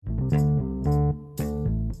Hello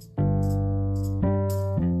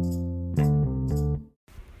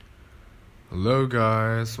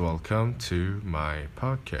guys, welcome to my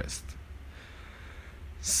podcast.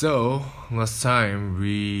 So, last time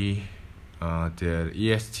we did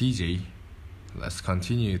ESTJ. Let's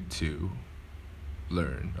continue to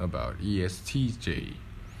learn about ESTJ.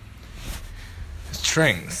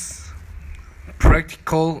 Strengths: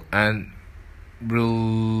 practical and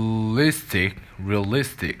realistic,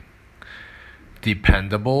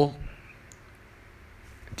 dependable,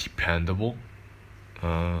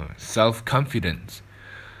 self-confident,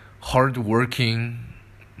 hardworking,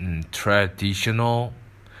 traditional,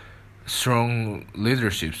 strong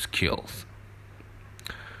leadership skills.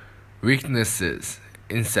 Weaknesses: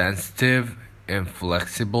 insensitive,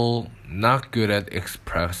 inflexible, not good at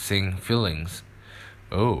expressing feelings.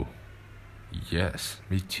 Oh, yes,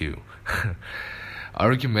 me too.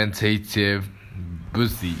 Argumentative,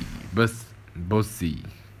 bossy.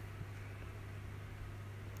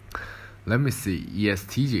 Let me see.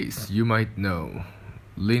 ESTJs, you might know.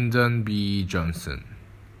 Lyndon B. Johnson.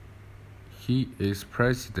 He is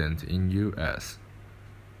president in US,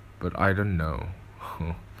 but I don't know.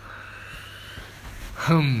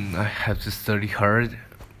 I have to study hard.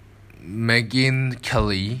 Megyn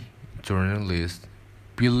Kelly, journalist.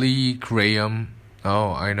 Billy Graham.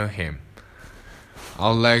 Oh, I know him.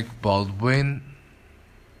 Alec Baldwin.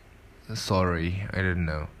 Sorry, I didn't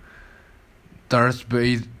know. Darth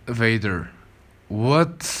Vader.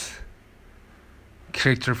 What?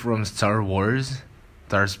 Character from Star Wars?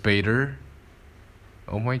 Darth Vader?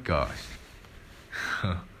 Oh my gosh.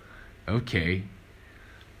 Okay.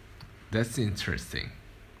 That's interesting.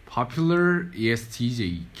 Popular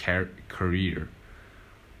ESTJ career: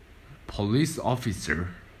 police officer,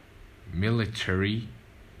 military,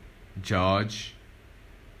 judge,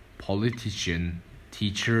 politician,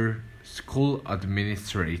 teacher, school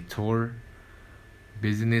administrator,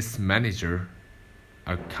 business manager,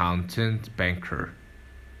 accountant, banker.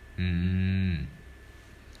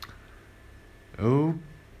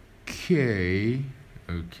 Okay.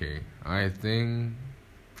 I think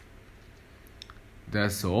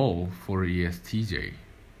that's all for ESTJ.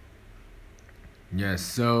 Yes,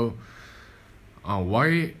 so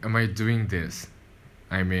why am I doing this?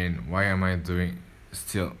 Why am I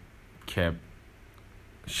still kept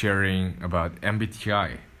sharing about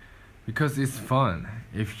MBTI? Because it's fun.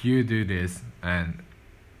 If you do this and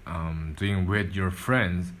doing with your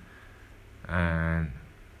friends and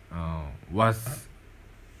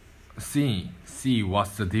see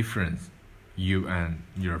what's the difference, you and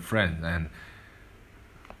your friends, and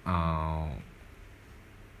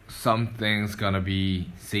something's gonna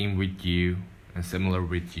be same with you and similar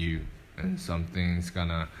with you, and something's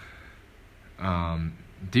gonna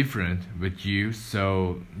different with you,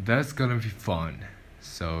 so that's gonna be fun.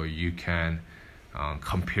 So you can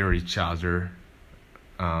compare each other,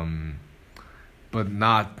 but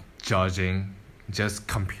not judging, just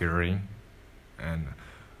comparing. And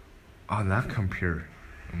not compare.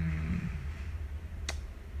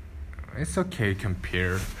 It's okay,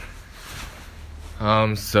 compare.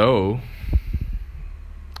 And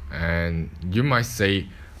you might say,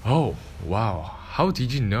 "Oh, wow, how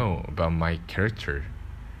did you know about my character?"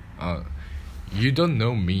 You don't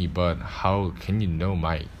know me, but how can you know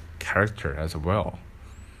my character as well?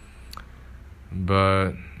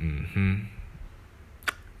 But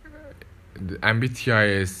the MBTI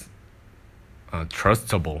is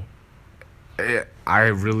trustable. I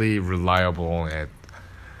really reliable on it,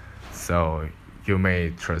 so you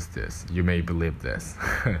may trust this. You may believe this.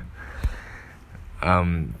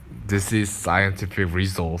 This is scientific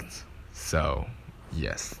results. So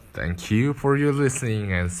yes, thank you for your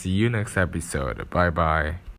listening, and see you next episode. Bye bye.